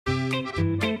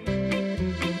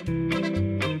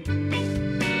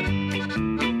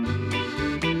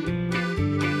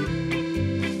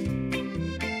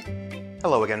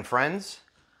Hello again, friends.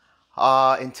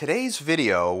 In today's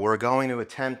video, we're going to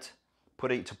attempt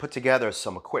to put together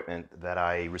some equipment that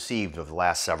I received over the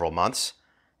last several months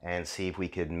and see if we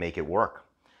could make it work.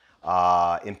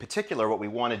 In particular, what we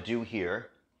want to do here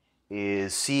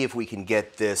is see if we can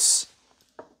get this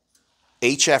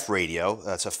HF radio.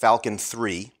 That's a Falcon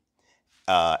 3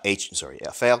 Falcon 3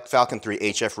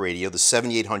 HF radio, the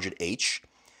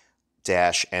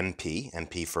 7800H-MP,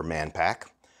 MP for Manpack.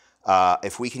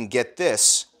 If we can get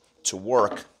this to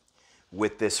work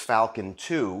with this Falcon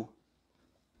 2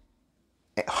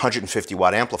 150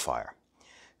 watt amplifier.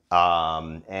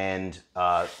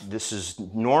 This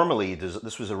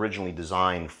was originally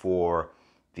designed for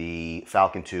the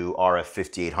Falcon 2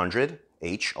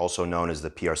 RF-7800H, also known as the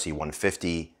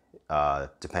PRC-150,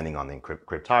 depending on the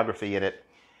cryptography in it.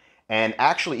 And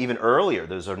actually even earlier,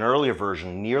 there's an earlier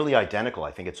version, nearly identical, I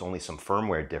think it's only some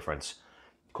firmware difference,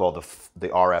 called the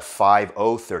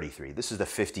RF-5033. This is the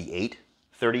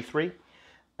 5833.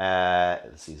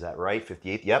 Let's see, is that right?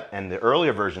 58, yep. And the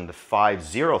earlier version, the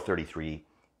 5033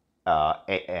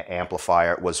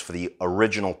 amplifier, was for the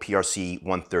original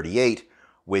PRC-138,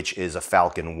 which is a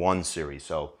Falcon 1 series.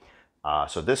 So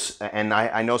this, and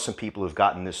I know some people who've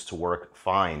gotten this to work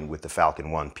fine with the Falcon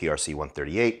 1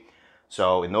 PRC-138.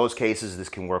 So in those cases, this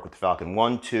can work with the Falcon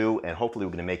 1, 2, and hopefully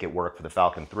we're going to make it work for the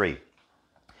Falcon 3.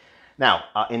 Now,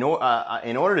 in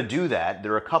order to do that,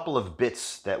 there are a couple of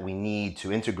bits that we need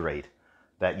to integrate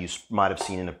that you might have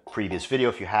seen in a previous video.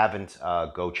 If you haven't,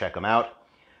 go check them out.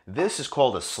 This is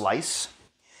called a slice,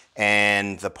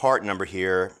 and the part number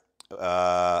here,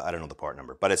 I don't know the part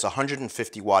number, but it's a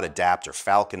 150 watt adapter,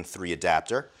 Falcon 3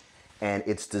 adapter, and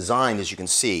it's designed, as you can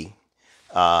see,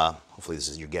 hopefully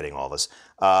you're getting all this,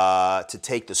 to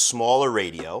take the smaller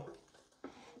radio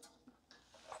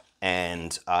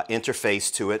and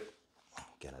interface to it.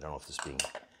 Again, I don't know if this is being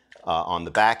on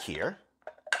the back here.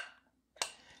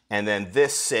 And then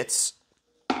this sits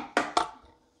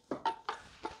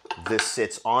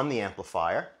on the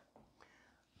amplifier.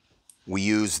 We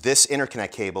use this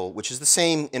interconnect cable, which is the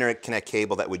same interconnect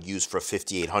cable that we'd use for a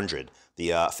 5800,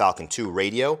 the Falcon 2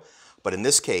 radio. But in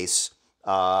this case,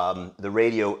 the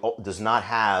radio does not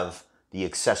have the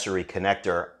accessory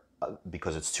connector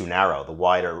because it's too narrow. The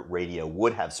wider radio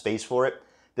would have space for it.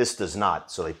 This does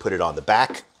not, so they put it on the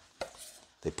back.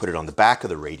 They put it on the back of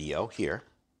the radio here.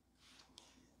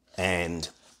 And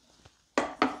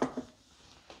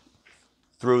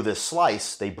through this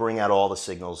slice, they bring out all the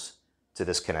signals to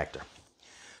this connector.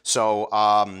 So,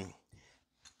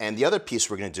 and the other piece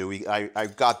we're going to do,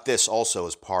 I've got this also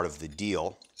as part of the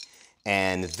deal.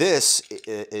 And this,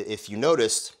 if you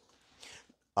noticed,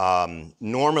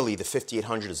 normally the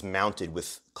 5800 is mounted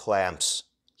with clamps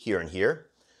here and here.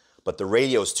 But the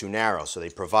radio is too narrow, so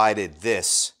they provided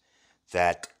this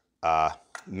that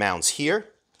mounts here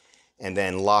and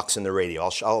then locks in the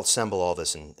radio. I'll assemble all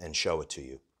this and show it to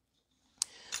you.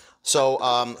 So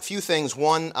a few things.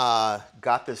 One,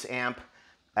 got this amp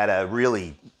at a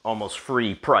really almost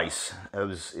free price. It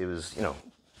was you know,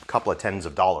 a couple of tens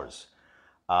of dollars.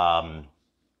 And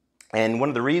one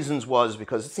of the reasons was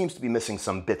because it seems to be missing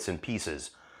some bits and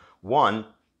pieces. One,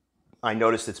 I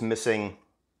noticed it's missing.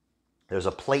 There's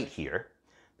a plate here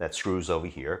that screws over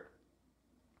here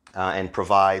and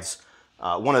provides,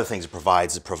 one of the things it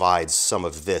provides some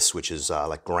of this, which is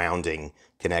like grounding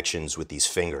connections with these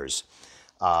fingers.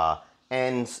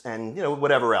 And you know,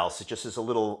 whatever else, it just is a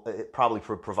little, it probably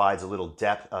provides a little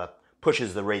depth,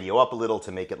 pushes the radio up a little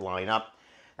to make it line up.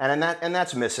 And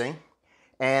that's missing.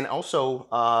 And also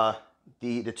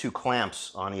the two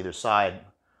clamps on either side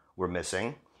were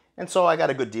missing. And so I got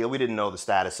a good deal. We didn't know the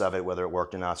status of it, whether it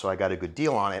worked or not, so I got a good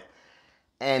deal on it.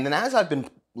 And then as I've been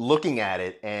looking at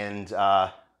it and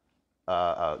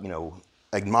you know,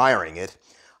 admiring it,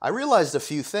 I realized a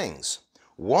few things.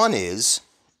 One is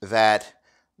that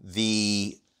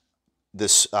this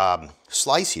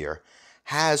slice here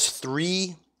has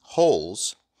 3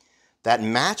 holes that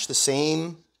match the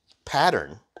same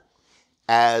pattern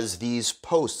as these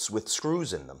posts with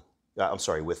screws in them. I'm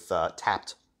sorry, with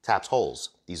tapped holes,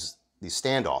 these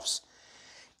standoffs.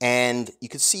 And you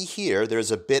can see here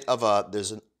there's a bit of a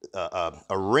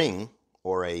ring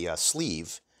or a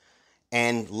sleeve,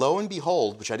 and lo and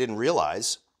behold, which I didn't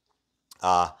realize,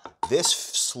 this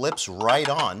slips right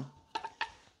on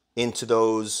into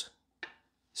those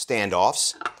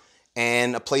standoffs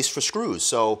and a place for screws.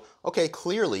 So okay,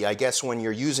 clearly I guess when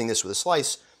you're using this with a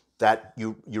slice, that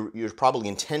you're probably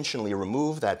intentionally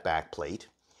remove that back plate,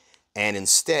 and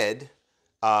instead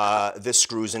this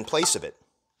screws in place of it.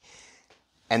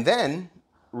 And then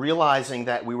realizing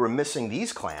that we were missing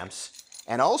these clamps,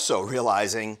 and also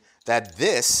realizing that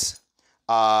this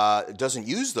doesn't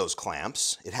use those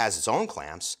clamps. It has its own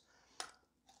clamps.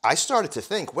 I started to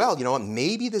think, well, you know what,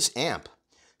 maybe this amp,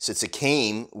 since it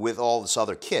came with all this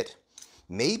other kit,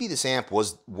 maybe this amp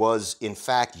was in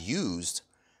fact used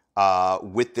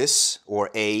with this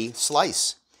or a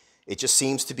slice. It just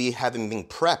seems to be having been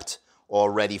prepped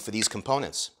already for these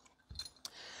components.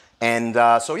 And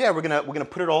so yeah, we're gonna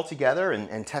put it all together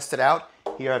and test it out.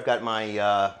 Here I've got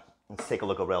my, let's take a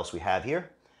look at what else we have here.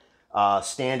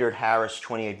 Standard Harris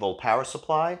 28-volt power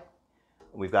supply.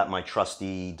 We've got my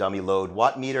trusty dummy load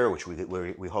watt meter, which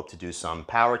we hope to do some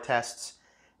power tests,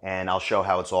 and I'll show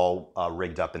how it's all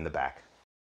rigged up in the back.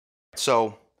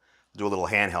 So, do a little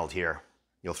handheld here.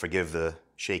 You'll forgive the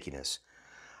shakiness.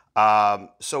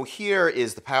 So here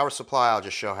is the power supply. I'll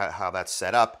just show how that's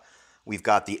set up. We've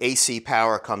got the AC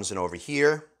power comes in over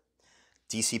here.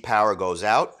 DC power goes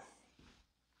out.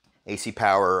 AC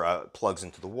power plugs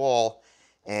into the wall.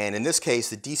 And in this case,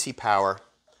 the DC power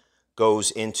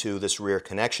goes into this rear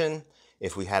connection.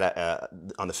 If we had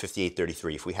on the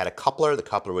 5833, if we had a coupler, the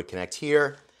coupler would connect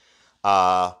here.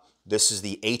 This is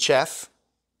the HF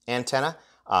antenna.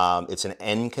 It's an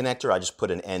N connector. I just put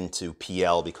an N to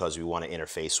PL because we want to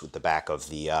interface with the back of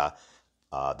the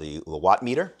watt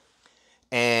meter.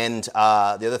 And the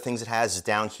other things it has is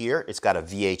down here, it's got a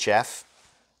VHF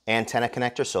antenna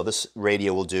connector. So this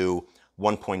radio will do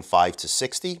 1.5 to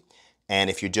 60. And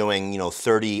if you're doing,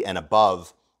 30 and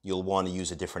above, you'll want to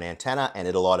use a different antenna, and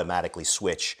it'll automatically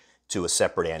switch to a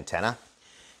separate antenna.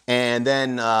 And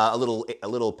then a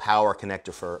little power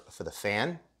connector for the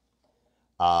fan,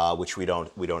 which we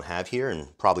don't have here,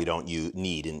 and probably don't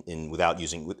need without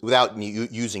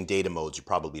using data modes. You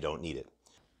probably don't need it.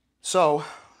 So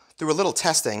through a little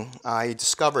testing, I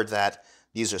discovered that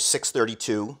these are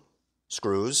 632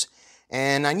 screws,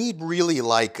 and I need really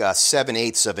like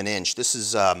 7/8 of an inch. This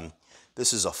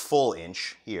is a full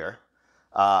inch here,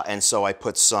 and so I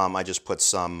just put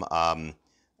some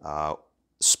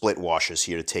split washers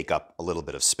here to take up a little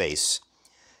bit of space.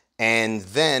 And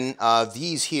then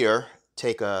these here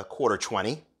take a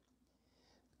 1/4-20.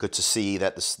 Good to see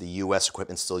that the U.S.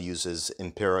 equipment still uses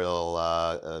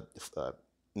imperial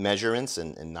measurements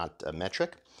and not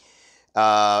metric.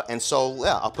 And so,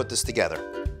 yeah, I'll put this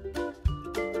together.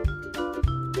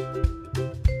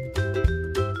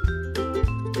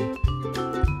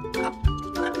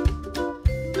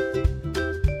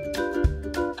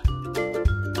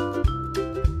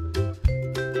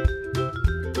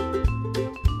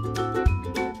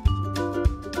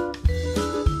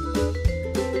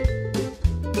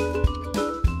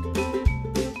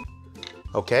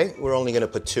 Okay, we're only going to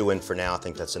put 2 in for now. I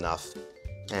think that's enough.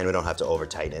 And we don't have to over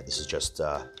tighten it. This is just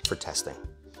for testing.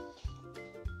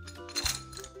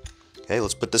 Okay,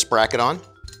 let's put this bracket on.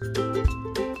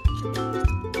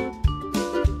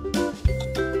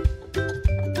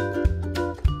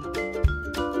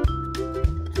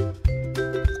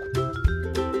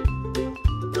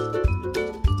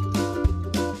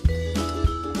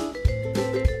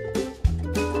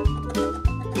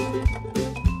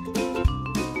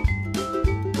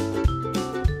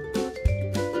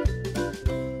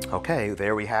 Okay,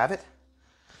 there we have it.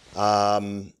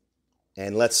 And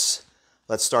let's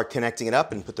start connecting it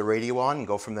up and put the radio on and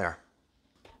go from there.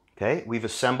 Okay, we've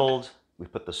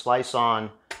put the slice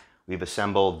on, we've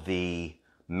assembled the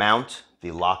mount,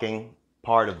 the locking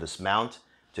part of this mount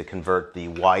to convert the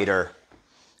wider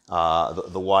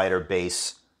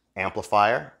base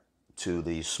amplifier to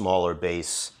the smaller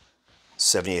base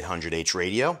 7800H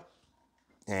radio.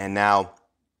 And now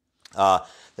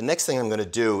the next thing I'm going to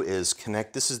do is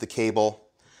connect. This is the cable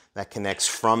that connects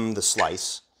from the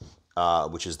slice,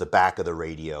 which is the back of the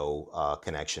radio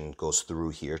connection, goes through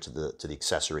here to the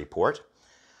accessory port.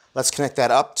 Let's connect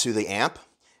that up to the amp,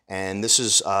 and this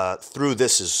is through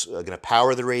this is going to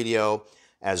power the radio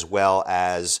as well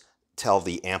as tell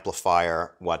the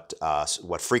amplifier what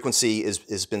frequency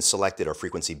has been selected, or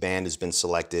frequency band has been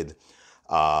selected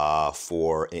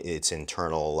for its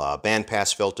internal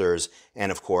bandpass filters,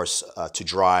 and of course to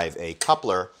drive a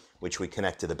coupler, which we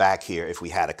connect to the back here if we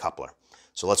had a coupler.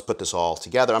 So let's put this all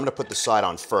together. I'm going to put the side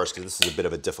on first because this is a bit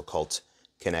of a difficult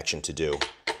connection to do.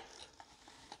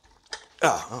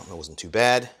 Oh, that wasn't too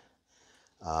bad.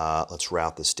 Let's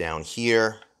route this down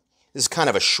here. This is kind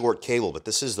of a short cable, but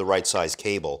this is the right size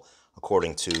cable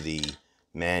according to the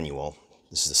manual.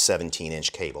 This is a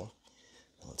 17-inch cable.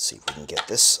 Let's see if we can get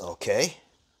this. Okay.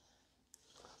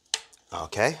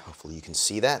 Okay, hopefully you can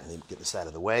see that. Let me get this out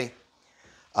of the way.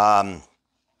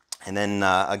 And then,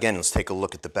 again, let's take a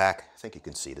look at the back. I think you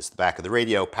can see this. The back of the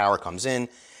radio, power comes in,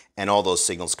 and all those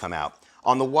signals come out.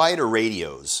 On the wider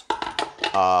radios,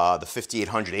 the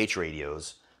 5800H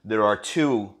radios, there are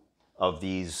 2 of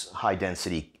these high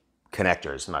density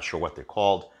connectors. I'm not sure what they're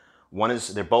called. One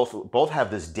is, they're both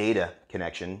have this data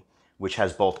connection, which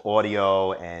has both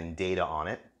audio and data on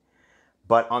it.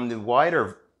 But on the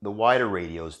wider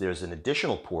radios, there's an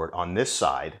additional port on this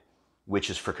side, which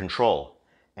is for control.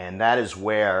 And that is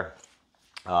where,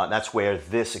 that's where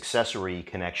this accessory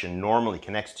connection normally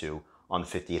connects to on the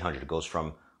 5800. It goes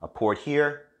from a port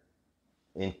here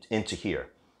into here.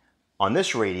 On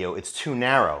this radio, it's too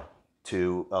narrow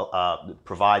to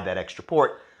provide that extra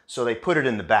port, so they put it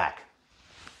in the back.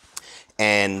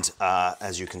 And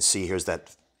as you can see, here's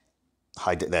that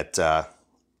I don't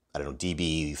know,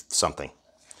 dB something.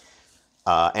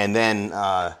 And then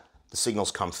the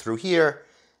signals come through here,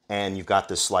 and you've got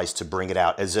this slice to bring it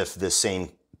out as if this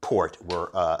same port were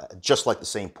just like the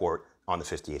same port on the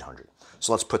 5800.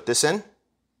 So let's put this in.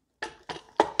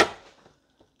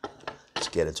 Let's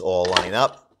get it all lined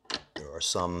up. There are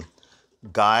some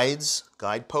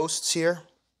guideposts here.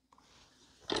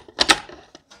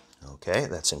 Okay,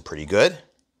 that's in pretty good.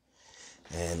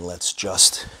 And let's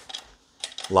just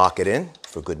lock it in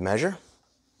for good measure.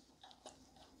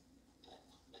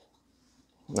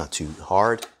 Not too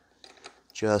hard,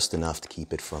 just enough to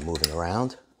keep it from moving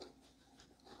around.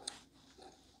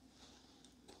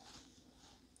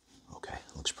 Okay,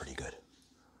 looks pretty good.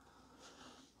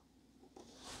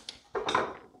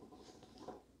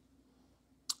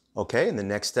 Okay, and the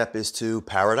next step is to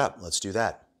power it up. Let's do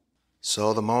that.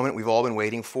 So the moment we've all been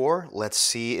waiting for, let's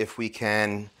see if we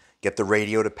can get the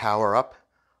radio to power up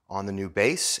on the new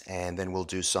base, and then we'll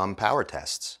do some power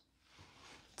tests.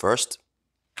 First,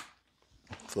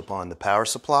 flip on the power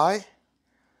supply.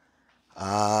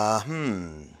 Oh,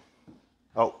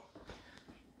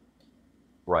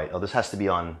 right. Oh, this has to be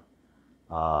on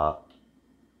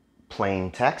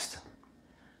plain text.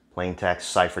 Plain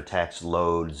text, ciphertext,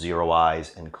 load, zero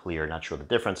eyes, and clear. Not sure the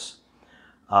difference.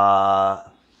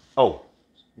 Oh,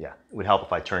 yeah. It would help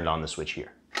if I turned on the switch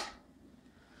here.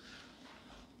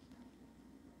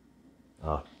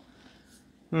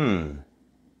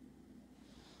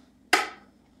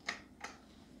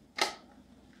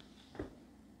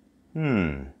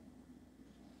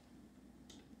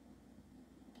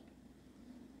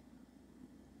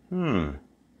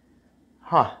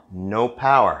 No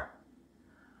power.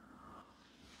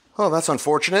 Oh, that's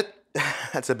unfortunate.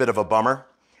 That's a bit of a bummer.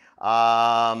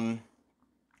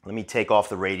 Let me take off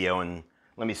the radio and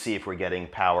let me see if we're getting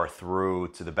power through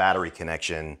to the battery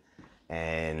connection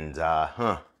and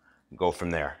go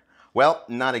from there. Well,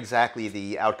 not exactly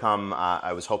the outcome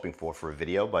I was hoping for a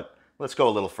video, but let's go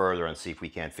a little further and see if we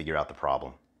can't figure out the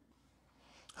problem.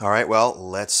 All right, well,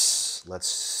 let's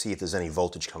see if there's any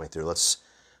voltage coming through. Let's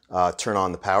turn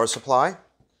on the power supply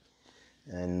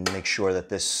and make sure that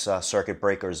this circuit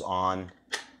breaker is on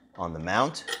the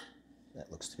mount.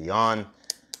 That looks to be on.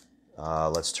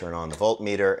 Let's turn on the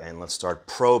voltmeter and let's start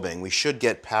probing. We should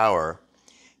get power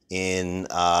in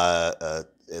at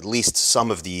least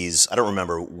some of these. I don't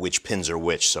remember which pins are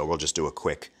which, so we'll just do a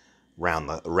quick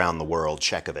around the world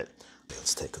check of it.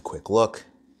 Let's take a quick look.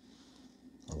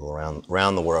 I'll go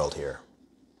around the world here.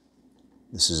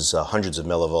 This is hundreds of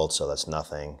millivolts, so that's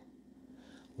nothing,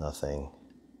 nothing,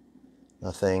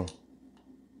 nothing.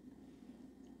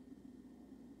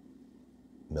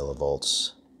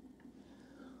 Millivolts.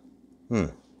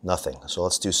 Nothing. So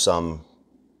let's do some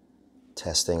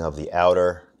testing of the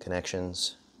outer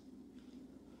connections.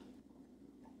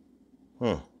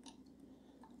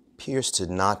 Appears to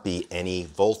not be any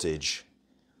voltage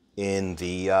in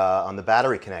the on the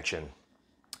battery connection.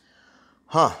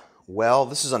 Well,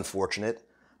 this is unfortunate.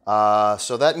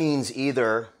 So that means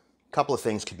either a couple of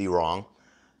things could be wrong.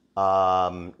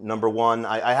 Number one,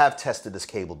 I have tested this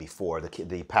cable before,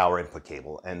 the power input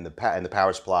cable and the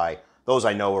power supply. Those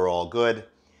I know are all good.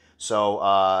 So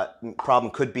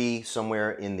problem could be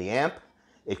somewhere in the amp.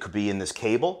 It could be in this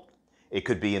cable. It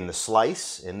could be in the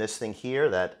slice, in this thing here,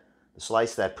 the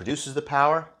slice that produces the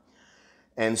power.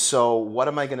 And so what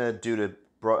am I going to do to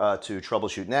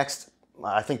troubleshoot next?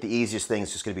 I think the easiest thing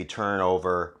is just going to be turn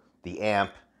over the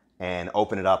amp and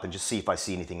open it up and just see if I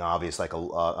see anything obvious, like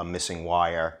a missing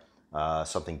wire,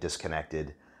 something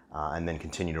disconnected, and then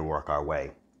continue to work our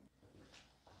way.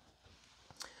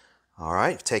 All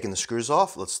right, taking the screws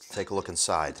off, let's take a look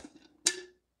inside.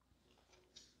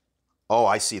 Oh,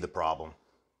 I see the problem.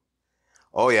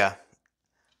 Oh yeah,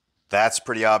 that's a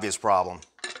pretty obvious problem.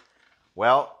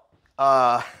 Well,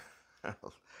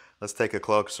 let's take a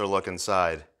closer look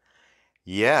inside.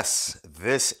 Yes,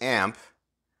 this amp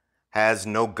has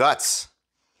no guts,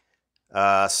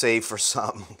 save for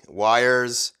some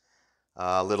wires,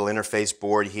 a little interface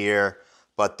board here,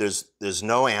 but there's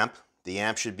no amp. The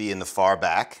amp should be in the far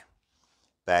back.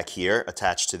 back here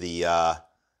attached to the, I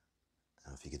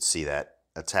don't know if you could see that,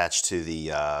 attached to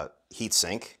the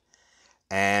heatsink.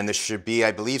 And there should be,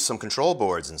 I believe, some control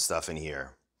boards and stuff in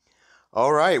here.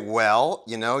 All right, well,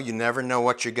 you know, you never know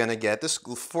what you're gonna get.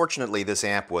 Fortunately, this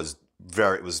amp was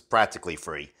practically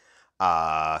free,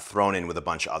 thrown in with a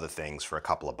bunch of other things for a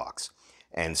couple of bucks.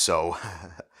 And so,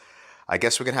 I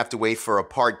guess we're gonna have to wait for a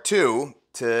part 2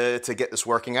 to get this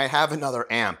working. I have another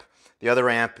amp. The other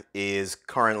amp is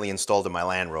currently installed in my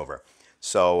Land Rover.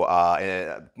 So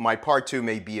my part 2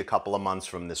 may be a couple of months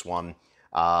from this one,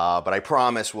 but I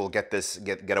promise we'll get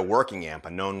a working amp,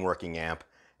 a known working amp,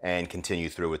 and continue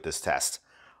through with this test.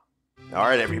 All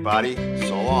right, everybody,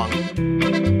 so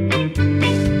long.